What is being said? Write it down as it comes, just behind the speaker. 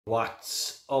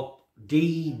What's up,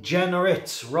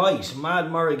 degenerates? Right, Mad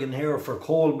Murrigan here for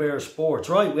Cold Bear Sports.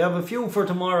 Right, we have a few for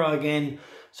tomorrow again.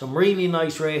 Some really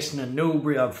nice racing in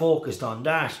Newbury. I've focused on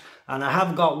that. And I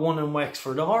have got one in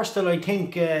Wexford. The horse that I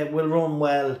think will run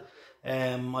well.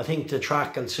 I think the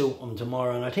track will suit him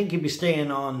tomorrow. And I think he'll be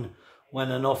staying on when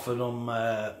enough of them,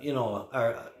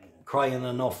 are crying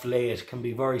enough late. Can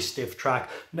be very stiff track.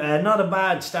 Not a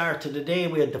bad start to the day.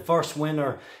 We had the first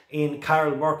winner in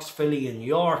Carol Burke's filly in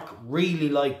York. Really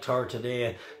liked her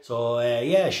today. So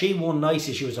yeah, she won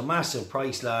nicely. She was a massive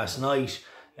price last night.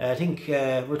 I think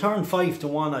returned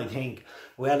 5-1. I think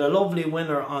we had a lovely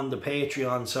winner on the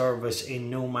Patreon service in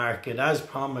Newmarket, as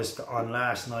promised on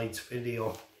last night's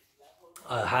video.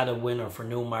 I had a winner for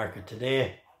Newmarket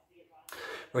today.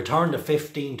 Returned to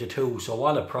 15-2, so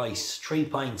what a price. 3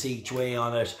 points each way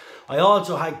on it. I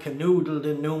also had Canoodled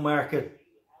in Newmarket.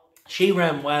 She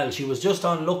ran well. She was just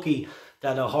unlucky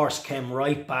that a horse came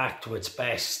right back to its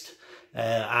best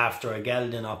after a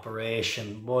gelding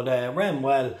operation, but ran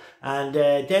well. And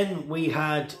then we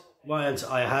had,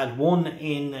 I had one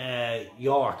in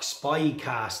York,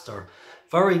 Spycaster.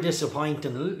 Very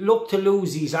disappointing. Looked to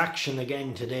lose his action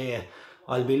again today.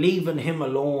 I'll be leaving him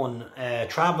alone.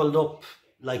 Travelled up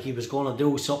like he was going to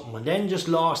do something and then just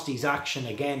lost his action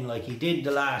again like he did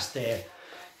the last day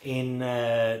in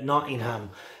Nottingham.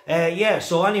 Yeah,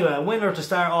 so anyway, a winner to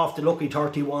start off the Lucky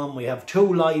 31. We have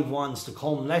 2 live ones to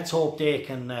come. Let's hope they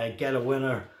can get a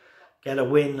winner, get a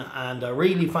win. And I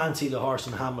really fancy the horse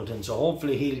in Hamilton, so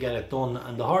hopefully he'll get it done.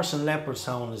 And the horse in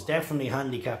Leopardstown is definitely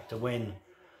handicapped to win.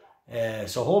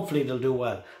 So hopefully they'll do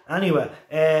well. Anyway,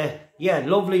 yeah,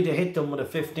 lovely to hit them with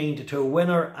a 15-2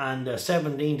 winner and a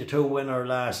 17-2 winner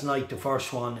last night, the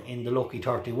first one in the Lucky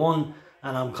 31.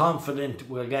 And I'm confident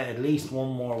we'll get at least one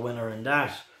more winner in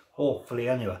that. Hopefully,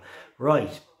 anyway.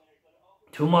 Right,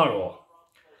 tomorrow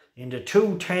in the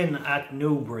 210 at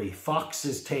Newbury,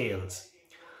 Fox's Tails.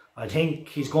 I think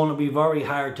he's going to be very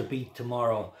hard to beat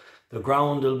tomorrow. The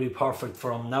ground will be perfect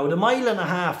for him. Now, the 1.5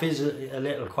 miles is a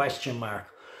little question mark.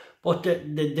 But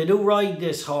they do ride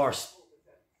this horse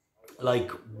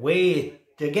like they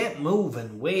get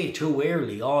moving way too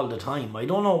early all the time. I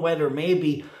don't know whether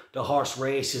maybe the horse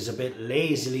races a bit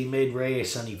lazily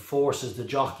mid-race and he forces the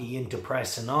jockey into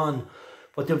pressing on.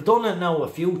 But they've done it now a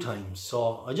few times.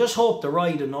 So I just hope to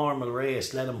ride a normal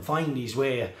race, let him find his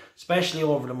way, especially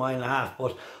over the 1.5 miles.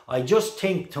 But I just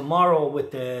think tomorrow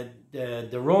with the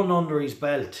run under his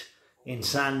belt in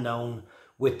Sandown,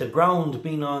 with the ground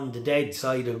being on the dead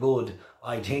side of good,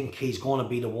 I think he's going to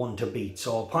be the one to beat.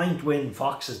 So a point win,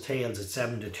 Fox's Tails at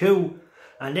 7-2.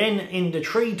 And then in the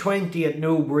 320 at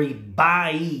Newbury,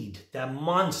 Baaeed, the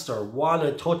monster. What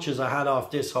a touches I had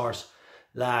off this horse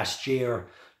last year.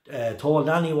 Told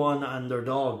anyone and their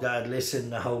dog that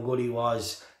listened to how good he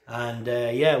was. And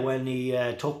yeah, when he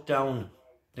took down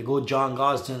the good John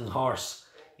Gosden's horse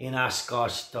in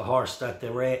Ascot, the horse that they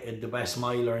rated the best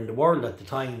miler in the world at the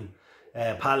time,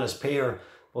 Palace Pier.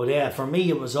 But yeah, for me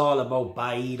it was all about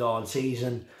Baaeed all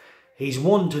season. He's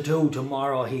 1-2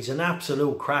 tomorrow. He's an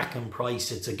absolute cracking price.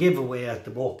 It's a giveaway at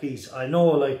the bookies. I know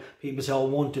like people say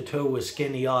 1-2 is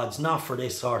skinny odds. Not for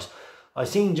this horse. I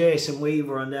seen Jason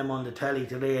Weaver and them on the telly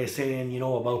today saying, you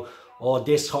know, about, oh,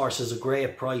 this horse is a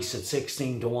great price at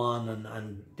 16-1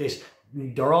 and this.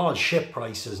 They're all shit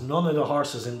prices. None of the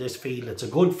horses in this field, it's a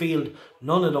good field,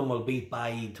 none of them will beat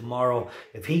Baaeed tomorrow.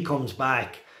 If he comes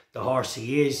back, the horse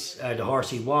he is, the horse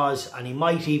he was, and he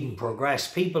might even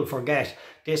progress. People forget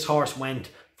this horse went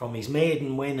from his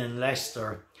maiden win in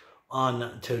Leicester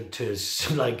on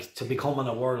to becoming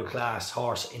a world-class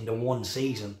horse in the one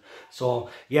season. So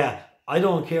yeah, I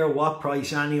don't care what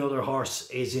price any other horse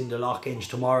is in the lockinge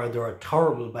tomorrow. They're a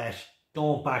terrible bet.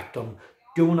 Don't back them.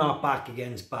 Do not back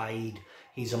against Baaeed.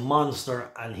 He's a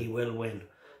monster and he will win.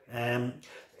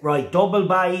 Right, double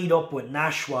Baaeed up with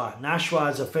Nashwa.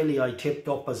 Nashwa is a filly I tipped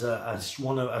up as a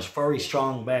very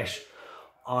strong bet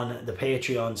on the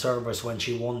Patreon service when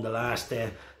she won the last day.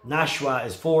 Nashwa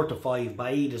is 4-5,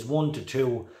 Baaeed is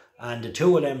 1-2, and the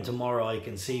 2 of them tomorrow I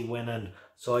can see winning.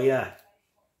 So yeah,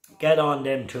 get on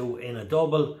them 2 in a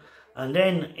double. And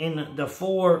then in the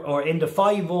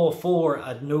 504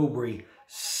 at Newbury,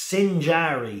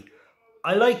 Sinjaari.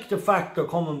 I like the fact they're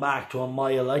coming back to a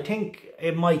mile. I think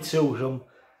it might suit him.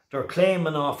 They're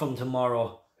claiming off him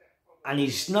tomorrow. And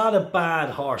he's not a bad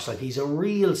horse. Like, he's a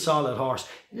real solid horse.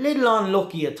 Little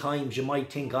unlucky at times. You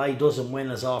might think, he doesn't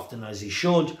win as often as he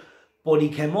should. But he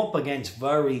came up against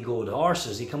very good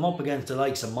horses. He came up against the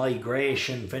likes of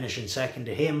Migration, finishing second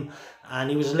to him. And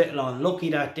he was a little unlucky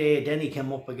that day. Then he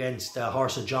came up against a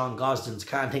horse of John Gosden's.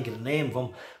 Can't think of the name of him.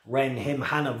 Ran him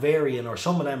Hanoverian, or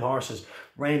some of them horses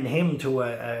ran him to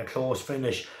a close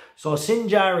finish. So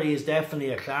Sinjaari is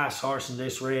definitely a class horse in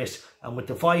this race, and with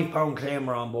the £5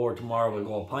 claimer on board tomorrow, we'll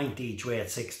go a point each way at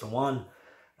 6-1.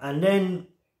 And then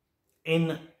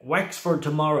in Wexford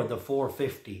tomorrow, the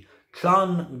 450,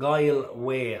 Clongaile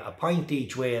Way, a point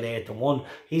each way at 8-1.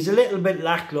 He's a little bit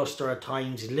lacklustre at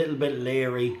times, he's a little bit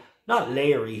leery. Not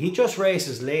leery, he just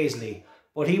races lazily,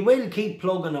 but he will keep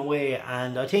plugging away,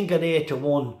 and I think at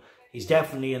 8-1, he's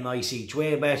definitely a nice each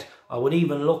way bet. I would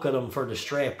even look at him for the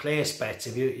straight place bets.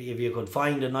 If you could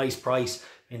find a nice price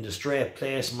in the straight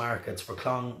place markets for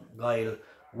Clongaile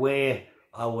Way,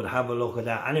 I would have a look at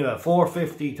that. Anyway,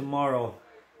 450 tomorrow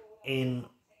in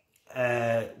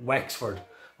Wexford.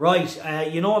 Right,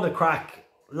 you know the crack.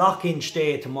 Lockinge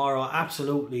day tomorrow,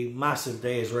 absolutely massive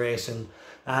day's racing.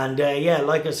 And yeah,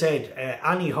 like I said,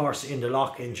 any horse in the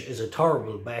Lockinge is a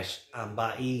terrible bet, and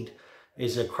Baaeed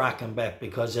is a cracking bet,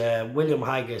 because William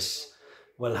Haggis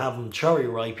will have him cherry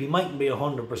ripe. He mightn't be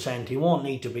 100%, he won't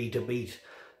need to be to beat.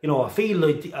 You know, I feel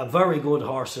like a very good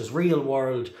horses, Real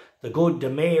World, the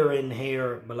mare in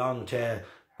here belonged to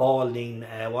Balding,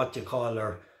 what do you call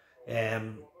her,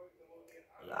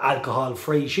 alcohol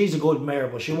free. She's a good mare,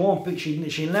 but she won't be,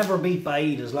 she'll never beat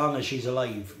Baaeed as long as she's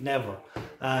alive, never.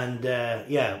 And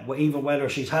yeah, even whether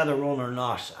she's had a run or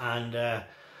not. And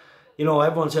you know,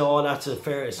 everyone say, oh, that's a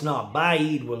fair. It's not.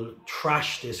 Baaeed will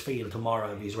trash this field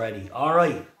tomorrow if he's ready. All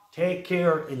right, take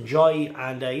care, enjoy,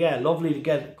 and yeah, lovely to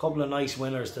get a couple of nice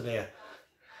winners today.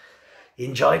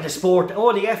 Enjoy the sport.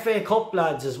 Oh, the FA Cup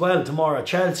lads as well tomorrow,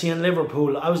 Chelsea and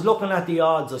Liverpool. I was looking at the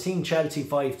odds. I seen Chelsea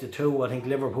 5-2. I think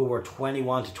Liverpool were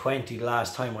 21-20 the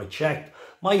last time I checked.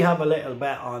 Might have a little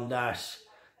bet on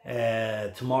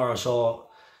that tomorrow. So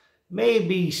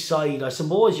maybe side. I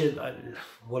suppose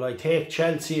would I take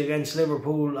Chelsea against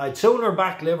Liverpool? I'd sooner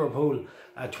back Liverpool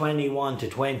at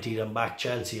 21-20 than back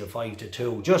Chelsea at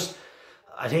 5-2. Just,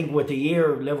 I think with the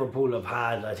year Liverpool have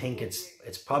had, I think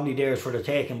it's probably theirs for the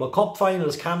taking. But cup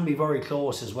finals can be very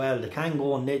close as well. They can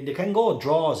go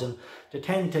draws, and they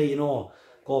tend to, you know,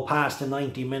 go past the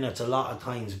 90 minutes a lot of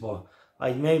times. But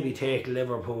I'd maybe take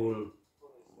Liverpool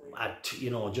at,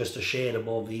 you know, just a shade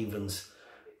above evens,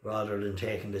 rather than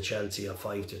taking the Chelsea at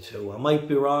 5-2. I might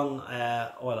be wrong.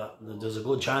 Well, there's a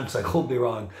good chance I could be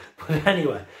wrong. But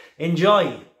anyway,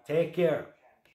 enjoy. Take care.